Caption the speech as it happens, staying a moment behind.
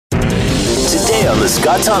Today on The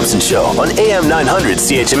Scott Thompson Show on AM 900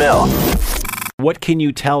 CHML. What can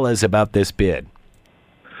you tell us about this bid?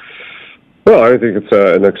 Well, I think it's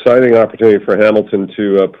an exciting opportunity for Hamilton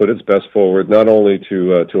to put its best forward, not only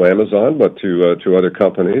to Amazon, but to other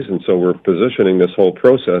companies. And so we're positioning this whole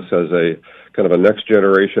process as a kind of a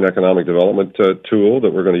next-generation economic development tool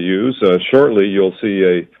that we're going to use. Shortly, you'll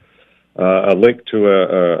see a link to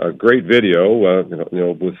a great video,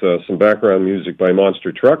 with some background music by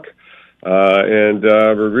Monster Truck. And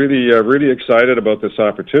we're really excited about this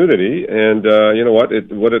opportunity. And what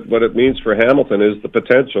it means for Hamilton is the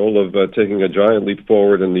potential of taking a giant leap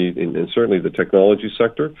forward in certainly the technology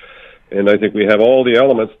sector. And I think we have all the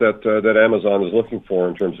elements that Amazon is looking for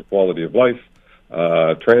in terms of quality of life,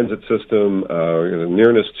 transit system,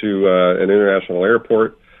 nearness to an international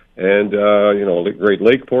airport, and a great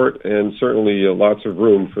lake port, and certainly lots of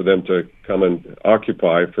room for them to come and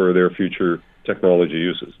occupy for their future technology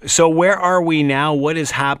uses. So where are we now? What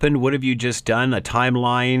has happened? What have you just done? A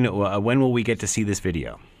timeline? When will we get to see this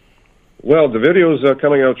video? Well, the video is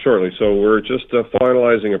coming out shortly, so we're just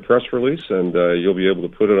finalizing a press release, and you'll be able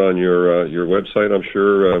to put it on your website, I'm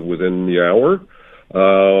sure, within the hour.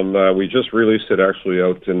 We just released it actually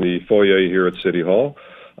out in the foyer here at City Hall.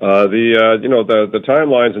 The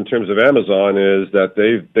timelines in terms of Amazon is that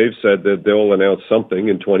they've said that they'll announce something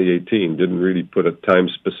in 2018. Didn't really put a time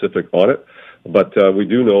specific on it. But we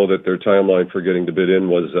do know that their timeline for getting the bid in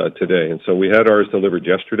was today. And so we had ours delivered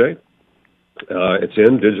yesterday. It's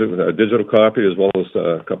in digital copy as well as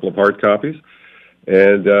a couple of hard copies.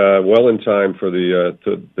 And well in time for the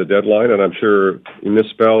deadline. And I'm sure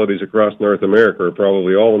municipalities across North America are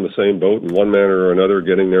probably all in the same boat in one manner or another,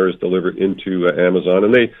 getting theirs delivered into Amazon.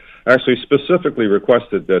 And they actually specifically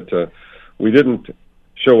requested that we didn't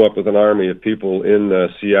show up with an army of people in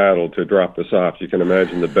Seattle to drop this off. You can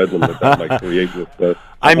imagine the bedlam that might create with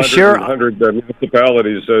I'm sure 100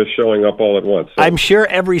 municipalities showing up all at once. So, I'm sure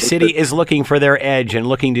every city is looking for their edge and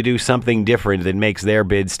looking to do something different that makes their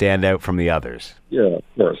bid stand out from the others. Yeah, of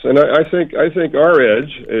course. And I think our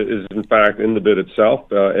edge is in fact in the bid itself,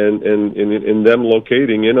 and in them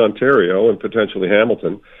locating in Ontario and potentially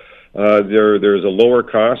Hamilton. There's a lower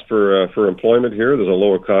cost for employment here. There's a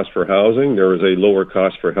lower cost for housing. There is a lower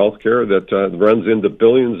cost for healthcare that runs into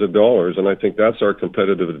billions of dollars, and I think that's our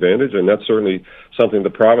competitive advantage, and that's certainly something the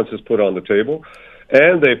province has put on the table.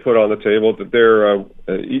 And they put on the table that they're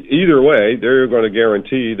either way, they're going to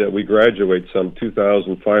guarantee that we graduate some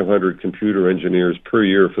 2,500 computer engineers per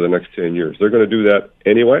year for the next 10 years. They're going to do that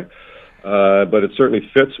anyway, but it certainly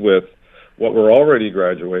fits with what we're already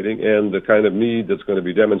graduating and the kind of need that's going to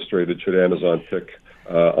be demonstrated should Amazon pick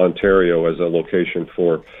Ontario as a location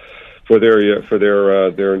for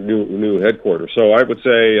their new headquarters. So I would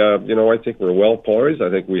say, I think we're well poised. I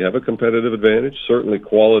think we have a competitive advantage. Certainly,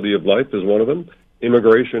 quality of life is one of them.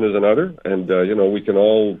 Immigration is another, and we can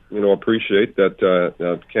all appreciate that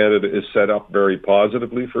Canada is set up very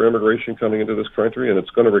positively for immigration coming into this country, and it's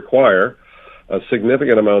going to require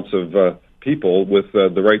significant amounts of people with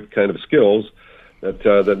the right kind of skills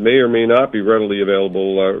that may or may not be readily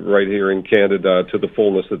available right here in Canada to the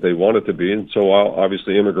fullness that they want it to be. And so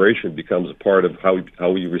obviously immigration becomes a part of how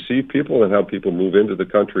we receive people and how people move into the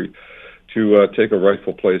country to take a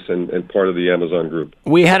rightful place and part of the Amazon group.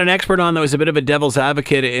 We had an expert on that was a bit of a devil's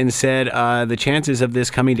advocate and said the chances of this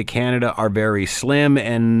coming to Canada are very slim,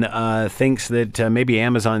 and thinks that maybe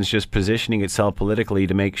Amazon's just positioning itself politically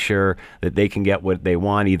to make sure that they can get what they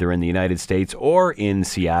want either in the United States or in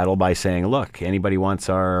Seattle by saying, look, anybody wants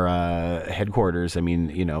our headquarters,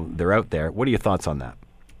 they're out there. What are your thoughts on that?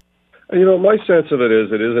 My sense of it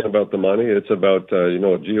isn't about the money. It's about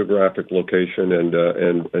geographic location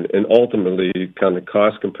and ultimately kind of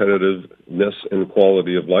cost competitiveness and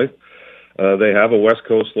quality of life. They have a West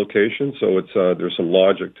Coast location, so it's there's some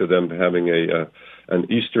logic to them having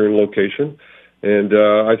an Eastern location, and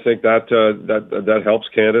I think that helps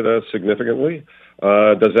Canada significantly.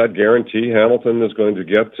 Does that guarantee Hamilton is going to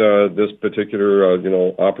get this particular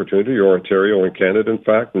opportunity, or Ontario and Canada? In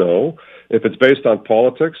fact, no. If it's based on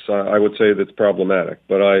politics, I would say that's problematic.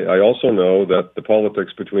 But I also know that the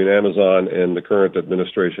politics between Amazon and the current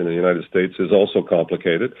administration in the United States is also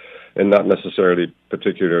complicated and not necessarily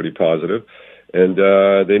particularly positive. And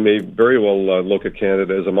they may very well look at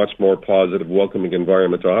Canada as a much more positive, welcoming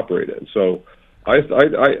environment to operate in. So I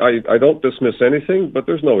don't dismiss anything, but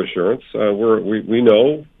there's no assurance. We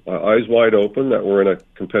know, eyes wide open, that we're in a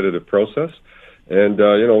competitive process. And,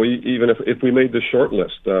 even if we made the short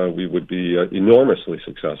list, we would be enormously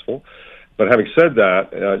successful. But having said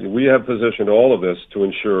that, we have positioned all of this to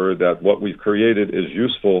ensure that what we've created is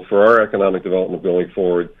useful for our economic development going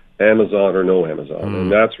forward Amazon or no Amazon.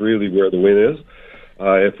 And that's really where the win is.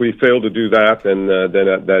 If we fail to do that, then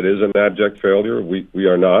that is an abject failure. We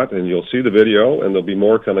are not, and you'll see the video, and there'll be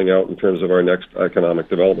more coming out in terms of our next economic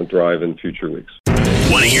development drive in future weeks.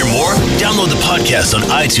 Want to hear more? Download the podcast on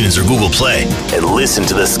iTunes or Google Play and listen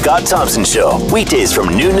to The Scott Thompson Show, weekdays from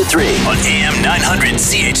noon to 3 on AM 900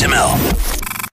 CHML.